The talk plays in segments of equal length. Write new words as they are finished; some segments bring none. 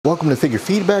Welcome to Figure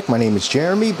Feedback. My name is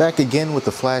Jeremy, back again with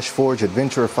the Flashforge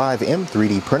Adventurer 5M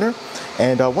 3D printer.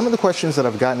 And one of the questions that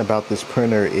I've gotten about this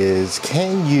printer is,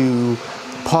 can you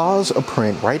pause a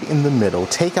print right in the middle,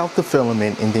 take out the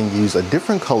filament, and then use a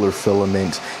different color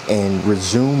filament and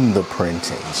resume the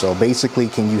printing? So basically,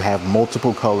 can you have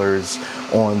multiple colors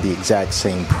on the exact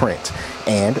same print?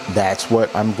 And that's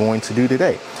what I'm going to do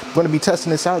today. I'm going to be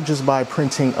testing this out just by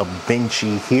printing a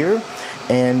Benchy here.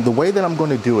 And the way that I'm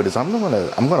going to do it is I'm going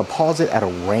to pause it at a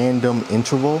random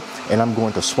interval, and I'm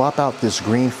going to swap out this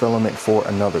green filament for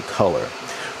another color.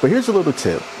 But here's a little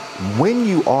tip. When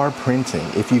you are printing,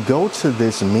 if you go to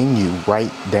this menu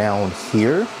right down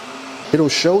here, it'll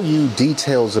show you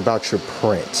details about your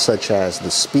print, such as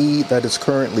the speed that it's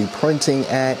currently printing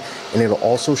at, and it'll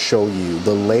also show you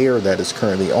the layer that it's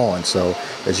currently on. So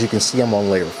as you can see, I'm on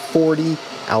layer 40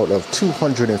 out of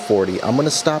 240. I'm going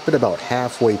to stop it about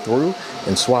halfway through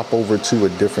and swap over to a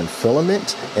different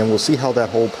filament, and we'll see how that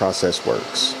whole process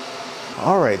works.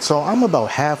 Alright, so I'm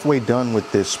about halfway done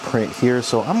with this print here,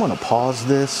 so I'm going to pause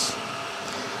this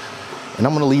and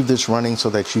I'm going to leave this running so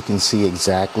that you can see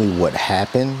exactly what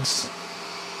happens.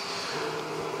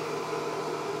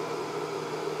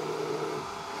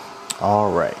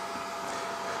 Alright,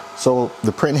 so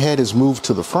the print head is moved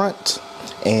to the front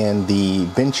and the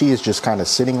Benchy is just kind of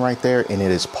sitting right there, and it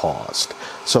is paused.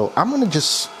 So I'm going to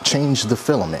just change the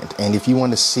filament, and if you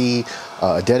want to see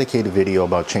a dedicated video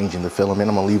about changing the filament,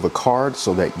 I'm going to leave a card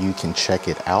so that you can check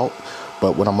it out.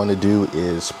 But what I'm going to do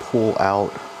is pull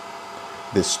out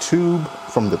this tube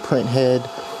from the print head,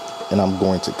 and I'm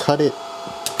going to cut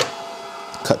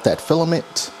that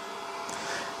filament,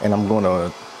 and I'm going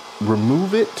to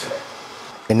remove it.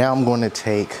 And now I'm going to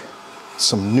take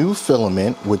some new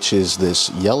filament, which is this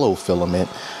yellow filament,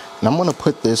 and I'm going to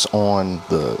put this on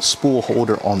the spool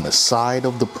holder on the side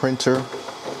of the printer,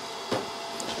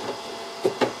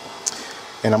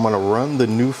 and I'm going to run the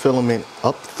new filament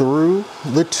up through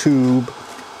the tube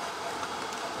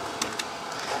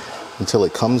until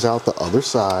it comes out the other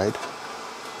side.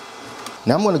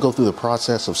 Now I'm going to go through the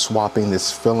process of swapping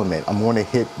this filament. I'm going to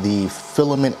hit the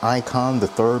filament icon, the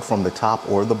third from the top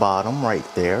or the bottom right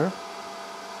there.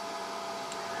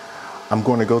 I'm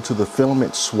going to go to the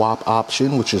filament swap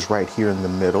option, which is right here in the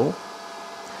middle.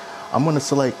 I'm going to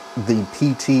select the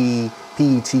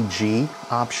PETG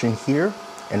option here,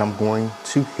 and I'm going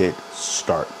to hit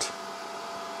start.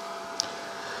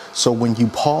 So when you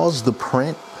pause the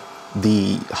print,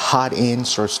 the hot end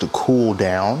starts to cool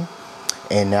down.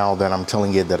 And now that I'm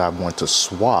telling it that I want to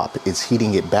swap, it's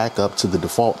heating it back up to the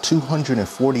default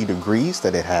 240 degrees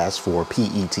that it has for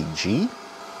PETG.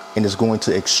 And it's going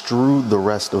to extrude the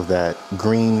rest of that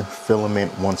green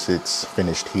filament once it's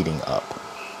finished heating up.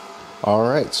 All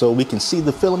right, so we can see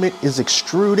the filament is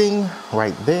extruding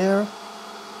right there.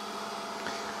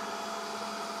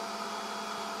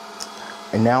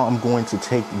 And now I'm going to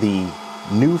take the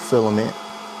new filament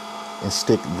and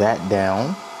stick that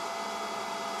down.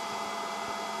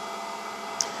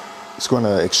 It's going to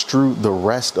extrude the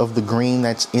rest of the green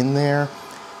that's in there,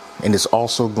 and it's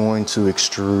also going to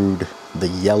extrude the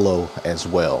yellow as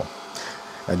well.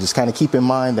 Now just kind of keep in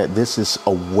mind that this is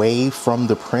away from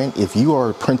the print. If you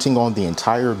are printing on the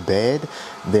entire bed,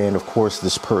 then of course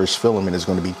this purged filament is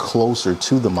going to be closer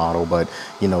to the model, but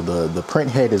you know, the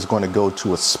print head is going to go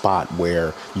to a spot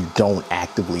where you don't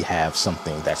actively have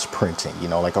something that's printing, you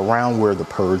know, like around where the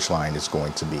purge line is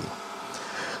going to be.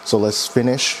 So let's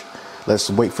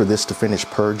wait for this to finish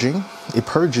purging. It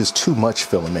purges too much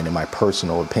filament in my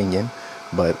personal opinion,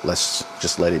 but let's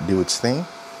just let it do its thing.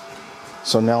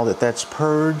 So now that that's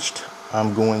purged,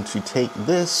 I'm going to take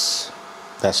this,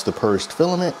 that's the purged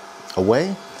filament,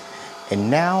 away.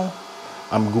 And now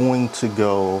I'm going to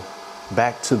go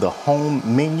back to the home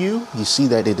menu. You see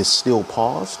that it is still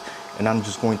paused, and I'm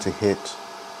just going to hit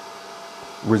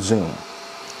resume.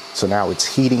 So now it's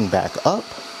heating back up.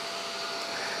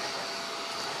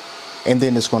 And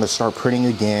then it's going to start printing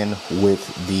again with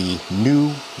the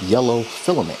new yellow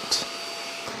filament.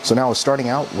 So now it's starting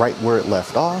out right where it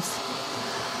left off.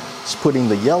 It's putting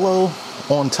the yellow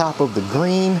on top of the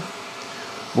green.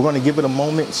 We're going to give it a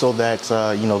moment so that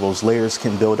you know, those layers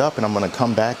can build up, and I'm going to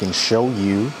come back and show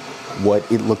you what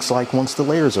it looks like once the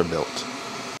layers are built.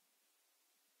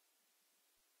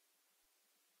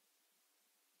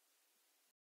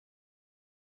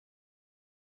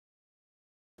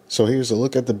 So here's a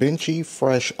look at the Benchy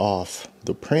fresh off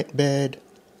the print bed.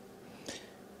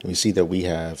 We see that we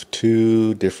have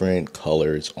two different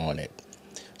colors on it.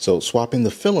 So swapping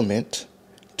the filament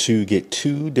to get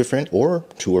two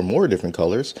or more different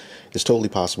colors is totally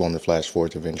possible on the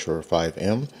Flashforge Adventurer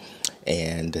 5M,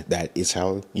 and that is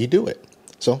how you do it.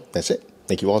 So that's it.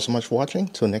 Thank you all so much for watching.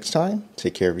 Till next time,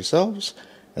 take care of yourselves,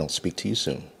 and I'll speak to you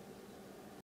soon.